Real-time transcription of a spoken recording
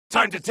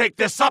Time to take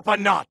this up a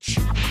notch!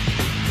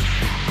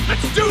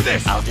 Let's do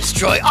this! I'll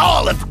destroy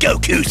all of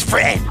Goku's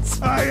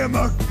friends! I am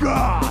a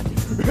god!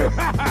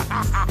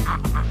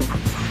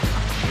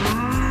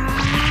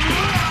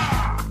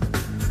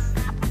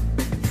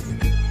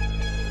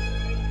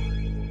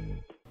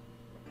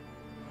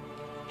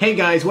 Hey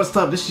guys, what's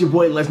up? This is your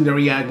boy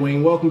Legendary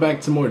Agwang. Welcome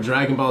back to more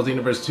Dragon Ball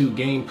Xenoverse 2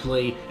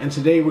 gameplay. And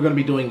today we're going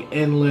to be doing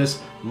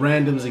endless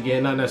randoms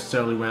again. Not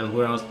necessarily random,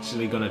 we're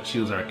actually going to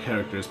choose our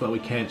characters, but we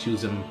can't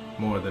choose them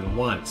more than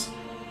once.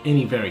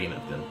 Any variant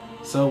of them.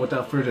 So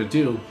without further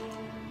ado,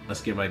 let's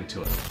get right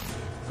into it.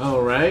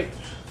 Alright,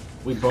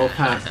 we both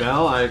have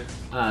Bell.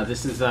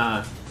 This is,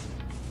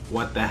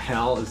 what the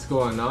hell is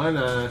going on?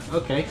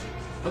 Okay.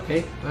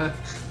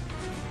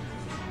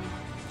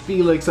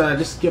 Felix,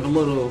 just give a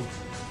little...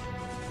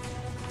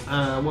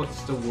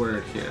 what's the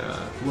word here?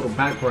 A little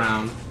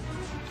background.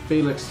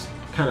 Felix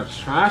kind of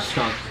trash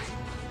talked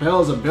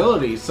Bell's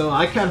ability, so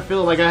I kind of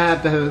feel like I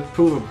had to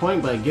prove a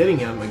point by getting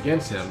him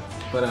against him,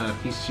 but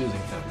he's choosing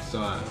him,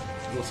 so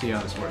we'll see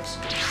how this works.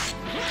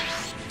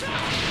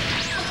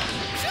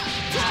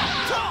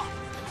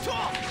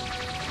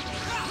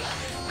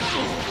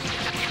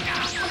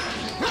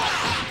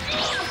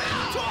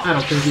 I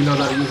don't think he knows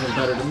how to use him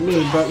better than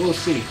me, but we'll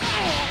see.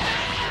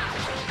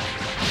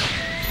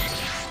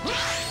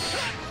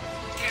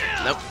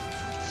 Nope.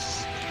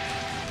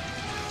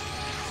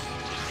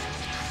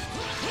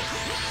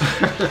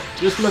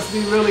 This must be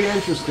really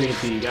interesting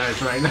to you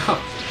guys right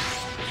now.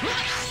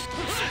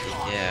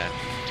 Yeah.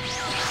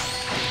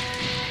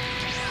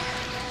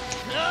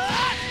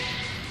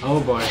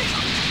 Oh boy.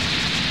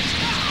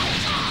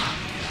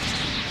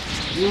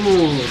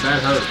 Ooh,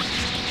 that hurts.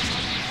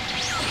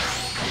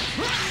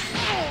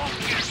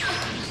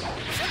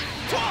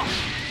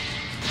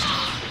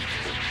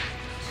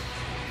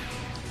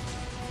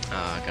 Oh,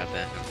 I got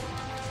that.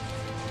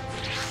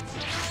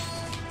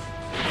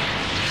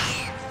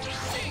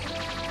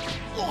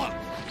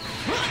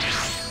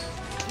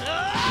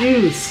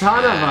 You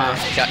son of a...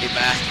 Got you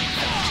back.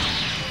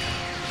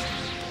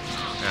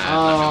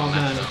 Oh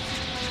man.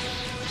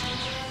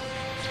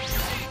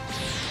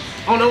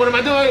 Oh no, what am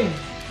I doing?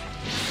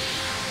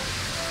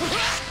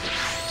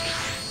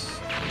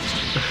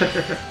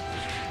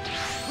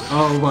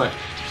 Oh boy.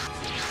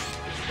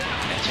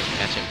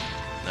 Catch him.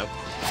 Nope.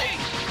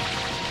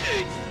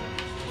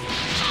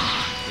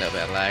 A little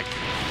bit of lag.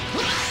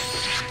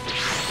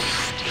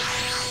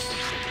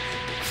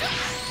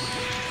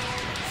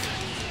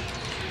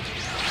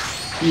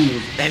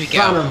 You There we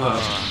son go. of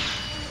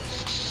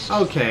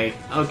a...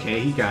 Okay,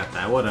 he got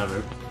that,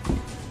 whatever.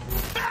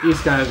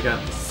 These guys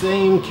got the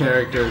same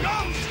character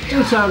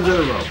 2 times in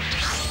a row.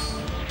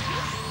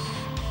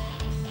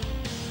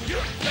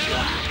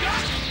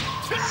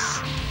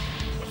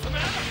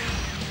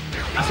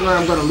 I swear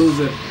I'm gonna lose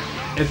it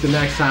if the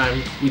next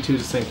time we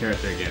choose the same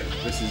character again.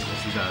 This is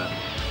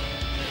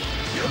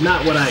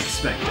not what I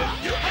expected.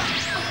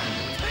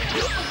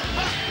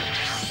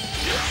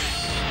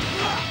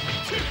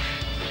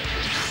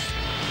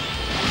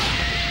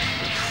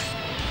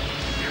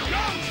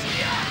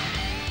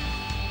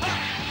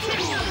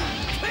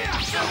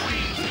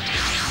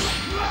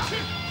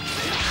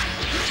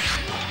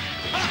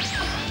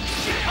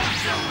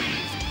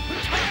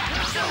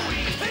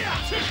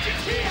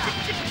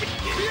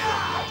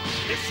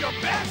 It's your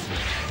best!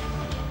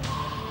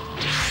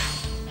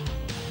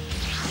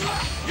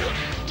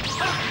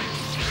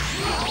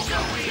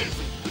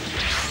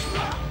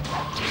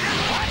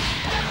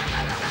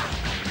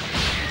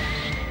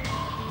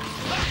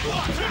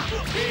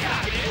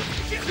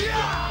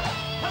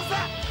 How's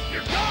that?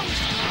 Here goes!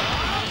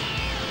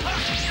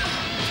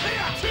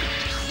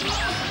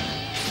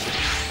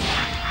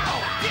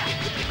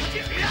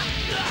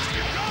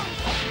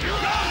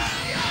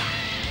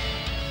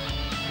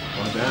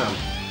 Oh damn.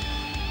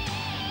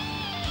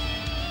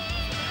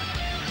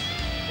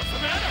 What's the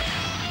matter?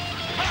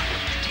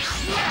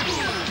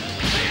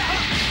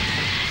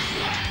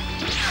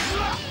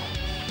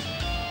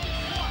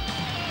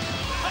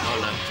 Oh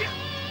no.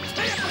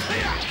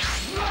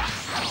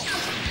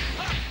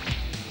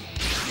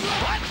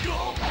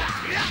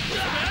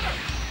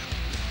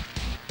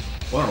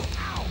 Whoa.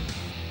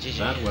 GG.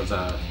 That was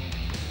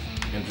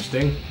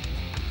interesting.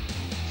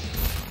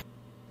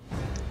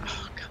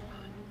 Oh, come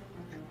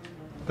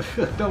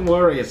on. Don't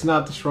worry, it's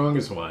not the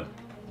strongest one.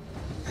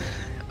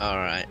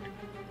 Alright.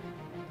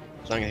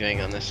 As long as you're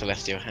aiming on the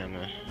Celestial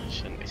Hammer, it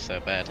shouldn't be so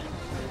bad.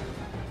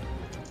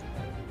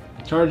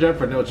 Charge up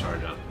or no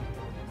charge up?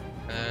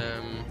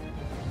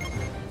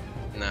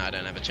 No, I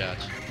don't have a charge.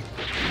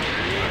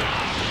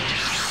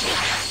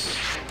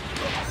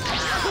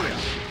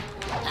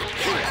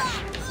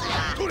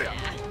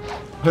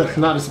 It's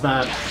not as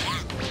bad.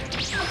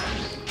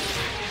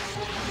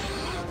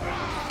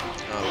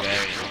 Oh,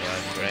 there you go.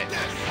 Great.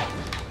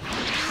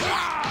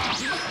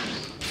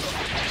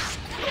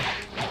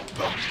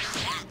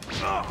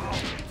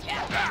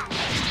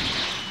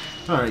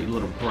 Alright, you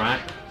little brat.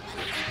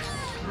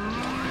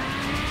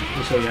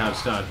 I'll show you how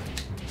it's done.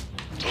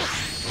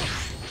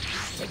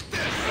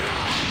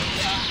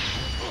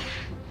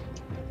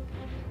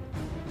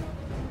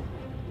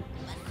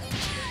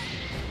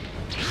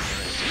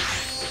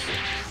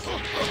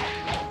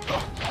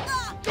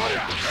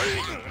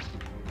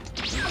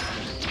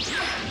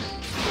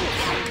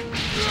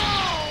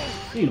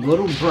 You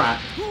little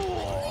brat. You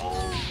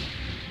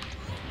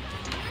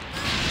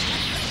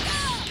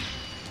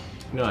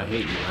know I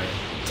hate you, right?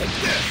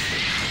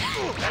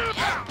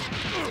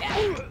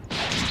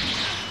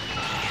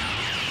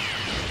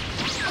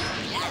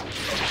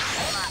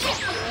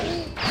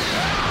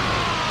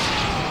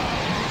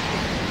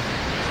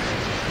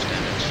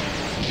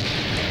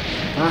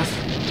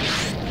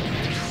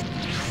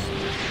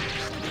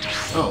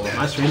 Oh, well,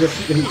 my screen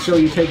didn't show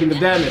you taking the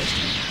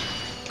damage.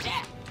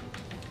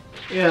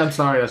 Yeah, I'm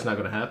sorry, that's not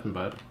gonna happen,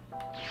 bud.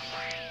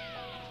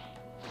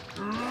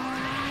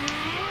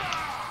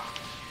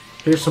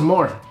 Here's some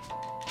more.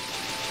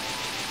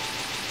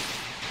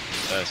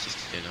 It's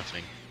just to do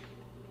nothing.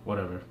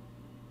 Whatever.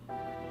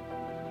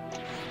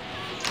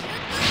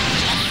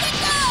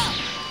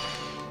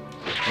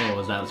 Oh,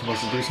 is that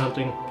supposed to do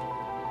something?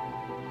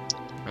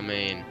 I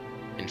mean,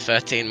 in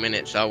 13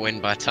 minutes I'll win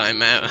by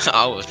timeout.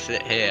 I will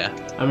sit here.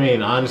 I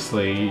mean,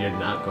 honestly, you're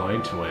not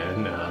going to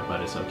win,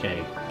 but it's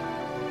okay.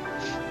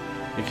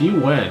 If you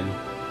win,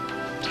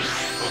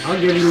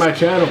 I'll give you my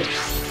channel.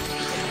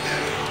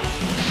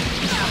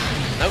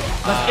 Nope.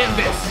 Let's end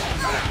this.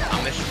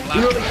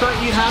 You really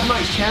thought you'd have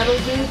my channel,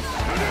 dude?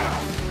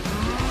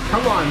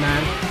 Come on,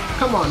 man.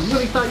 Come on. You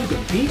really thought you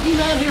could beat me,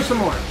 man? Here's some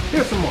more.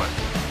 Here's some more.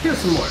 Here's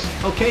some more.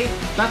 Okay?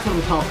 That's what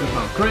I'm talking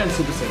about. Grand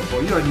Super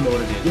Singapore. You already know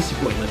what it is. This is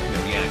your boy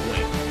Legendary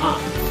Agwang.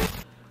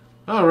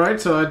 Alright,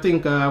 so I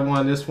think I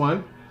won this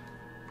one.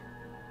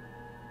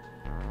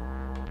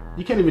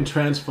 You can't even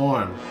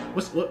transform.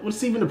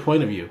 What's even the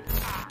point of you?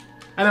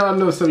 I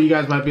know some of you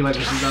guys might be like,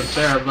 this is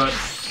unfair, but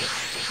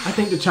I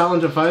think the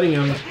challenge of fighting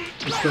him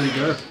is pretty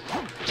good.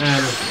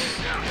 And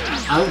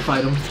I would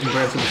fight him in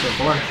Grand Super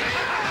 4.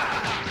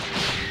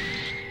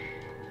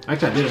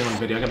 Actually, I did in one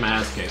video. I got my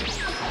ass kicked.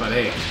 But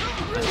hey, I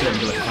still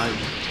enjoy fighting.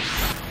 Do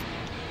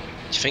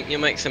you think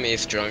you'll make some of your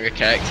stronger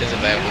characters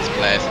available to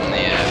players in the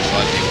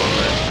 5v1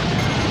 mode?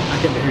 I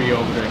can hear you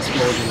over the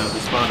explosion of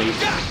this body.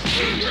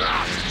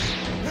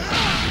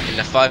 In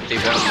the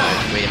 5v1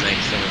 mode, we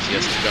make some of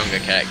your stronger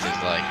characters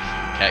like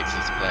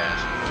characters to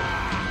players.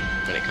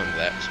 When it comes to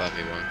that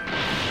 5v1.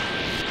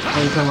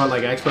 Are you talking about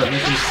like expert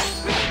missions?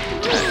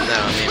 No, I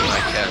mean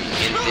like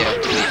in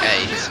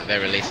DLC 8,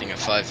 they're releasing a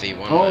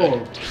 5v1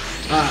 mode.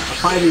 A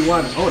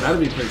 5v1. Oh, that'd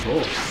be pretty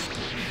cool.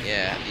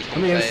 Yeah. I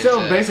mean, it's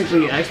still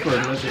basically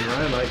expert mission,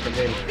 right? Like, I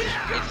mean,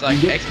 it's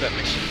like expert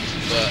missions,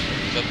 but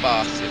the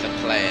boss is a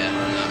player,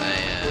 not a...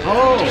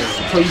 Oh,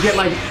 so you get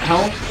like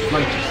health?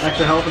 Like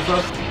extra health and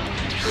stuff?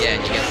 Yeah,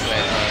 and you get to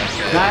play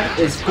that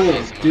is cool,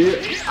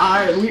 dude.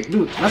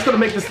 Dude, that's gonna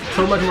make this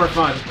so much more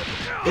fun.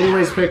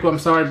 Anyways, Pickle, I'm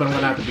sorry, but I'm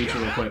gonna have to beat you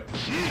real quick.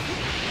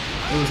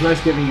 It was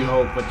nice giving you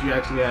hope, but you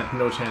actually had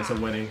no chance of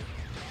winning.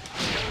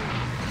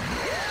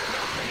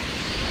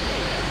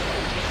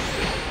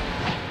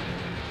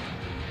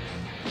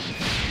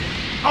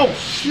 Oh,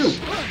 shoot!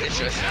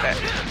 Disrespect.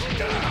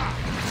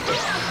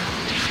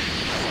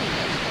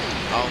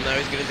 Oh no,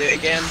 he's gonna do it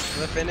again for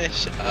the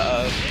finish.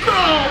 Oh, he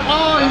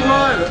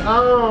won!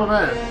 Oh,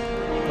 man.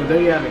 Well,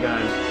 there you have it,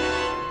 guys.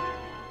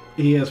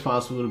 He is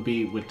possible to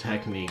beat with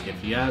technique.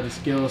 If you have the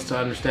skills to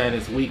understand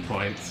his weak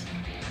points,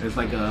 there's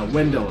like a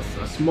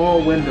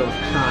small window of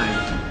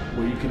time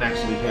where you can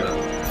actually hit him.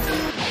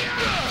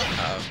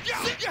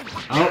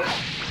 Oh,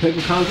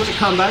 Pickle comes with a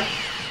comeback,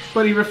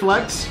 but he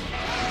reflects.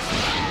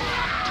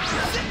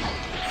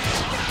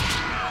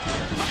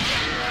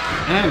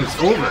 And it's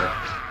over.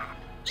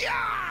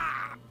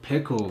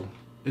 Pickle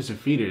is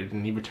defeated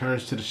and he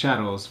returns to the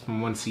shadows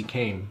from whence he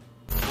came.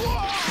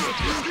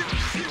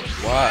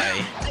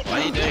 Why? Why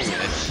are you doing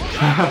this?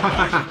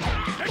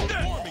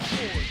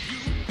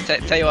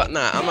 Tell you what,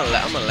 nah, I'm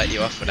gonna let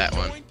you off for that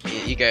one.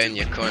 You go in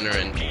your corner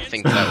and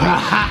think that way.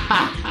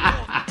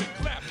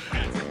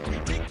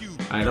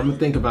 Alright, I'm gonna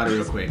think about it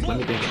real quick. Let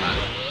me think about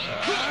it.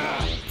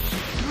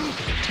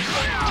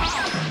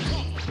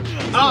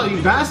 Oh,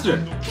 you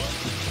bastard!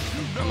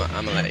 I'm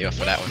gonna let you off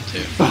for that one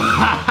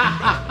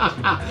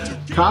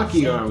too.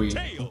 Cocky are we?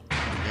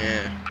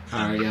 Yeah.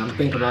 Alright, yeah, I'm gonna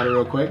think about it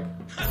real quick.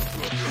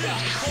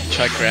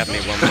 Try grab me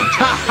one more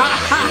time.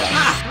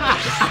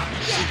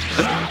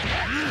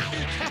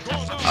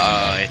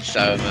 Oh, it's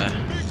over.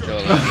 It's all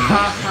over.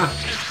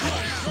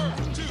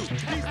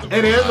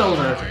 It is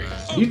over.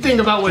 You think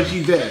about what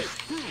you did.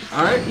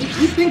 Alright?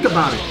 You think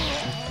about it.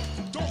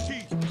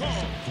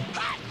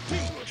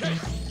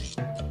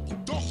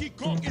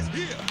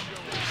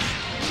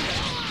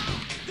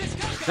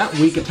 That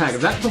weak attack,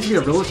 is that supposed to be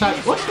a real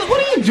attack? What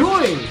are you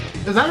doing?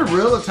 Is that a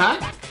real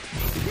attack?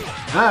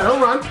 Ah, don't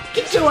run.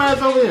 Get your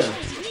ass over here.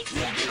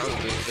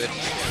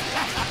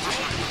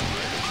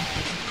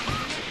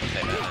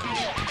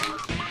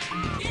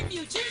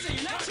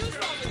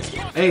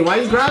 Hey, why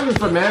are you grabbing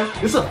for, man?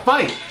 This is a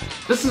fight.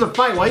 This is a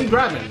fight. Why are you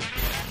grabbing?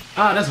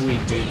 Ah, that's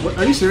weak, dude. What,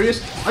 are you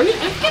serious? Are you?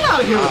 Get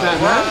out of here with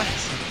that, man.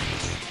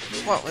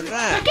 What was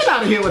that? Get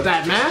out of here with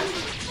that, man.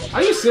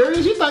 Are you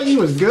serious? You thought you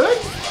was good?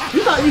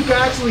 You thought you could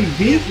actually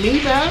beat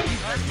me, man?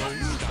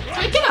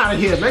 Hey, get out of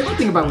here, man. Go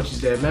think about what you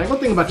did, man. Go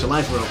think about your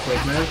life real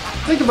quick, man.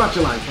 Think about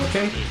your life,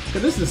 okay?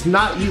 Because this is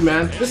not you,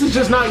 man. This is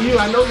just not you.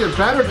 I know you're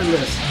better than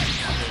this.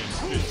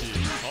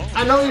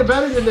 I know you're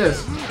better than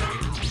this.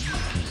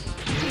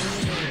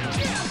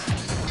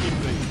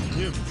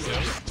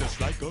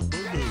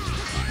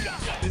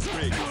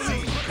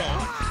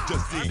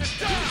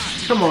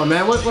 Come on,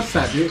 man. What's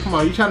that, dude? Come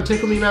on, you trying to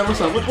tickle me, man? What's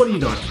up? What are you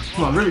doing?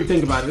 Come on, really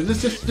think about it.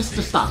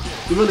 Just stop.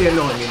 You're really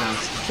annoying me now.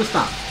 Just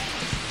stop.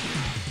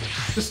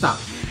 Just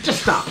stop.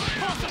 Just stop.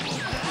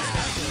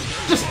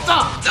 Just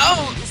stop.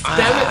 No.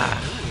 Damn it.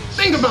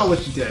 Think about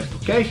what you did,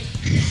 okay?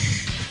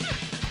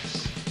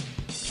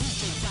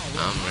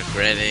 I'm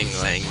regretting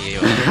letting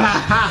you.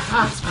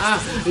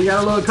 You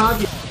got a little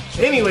cocky.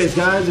 Anyways,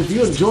 guys, if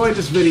you enjoyed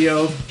this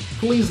video,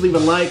 please leave a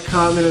like,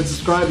 comment, and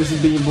subscribe. This has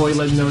been your boy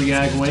Legendary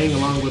Agwang,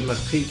 along with my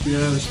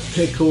Patreons,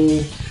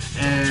 Pickle,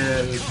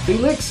 and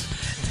Felix.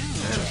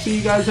 And see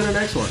you guys in the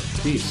next one.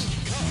 Peace.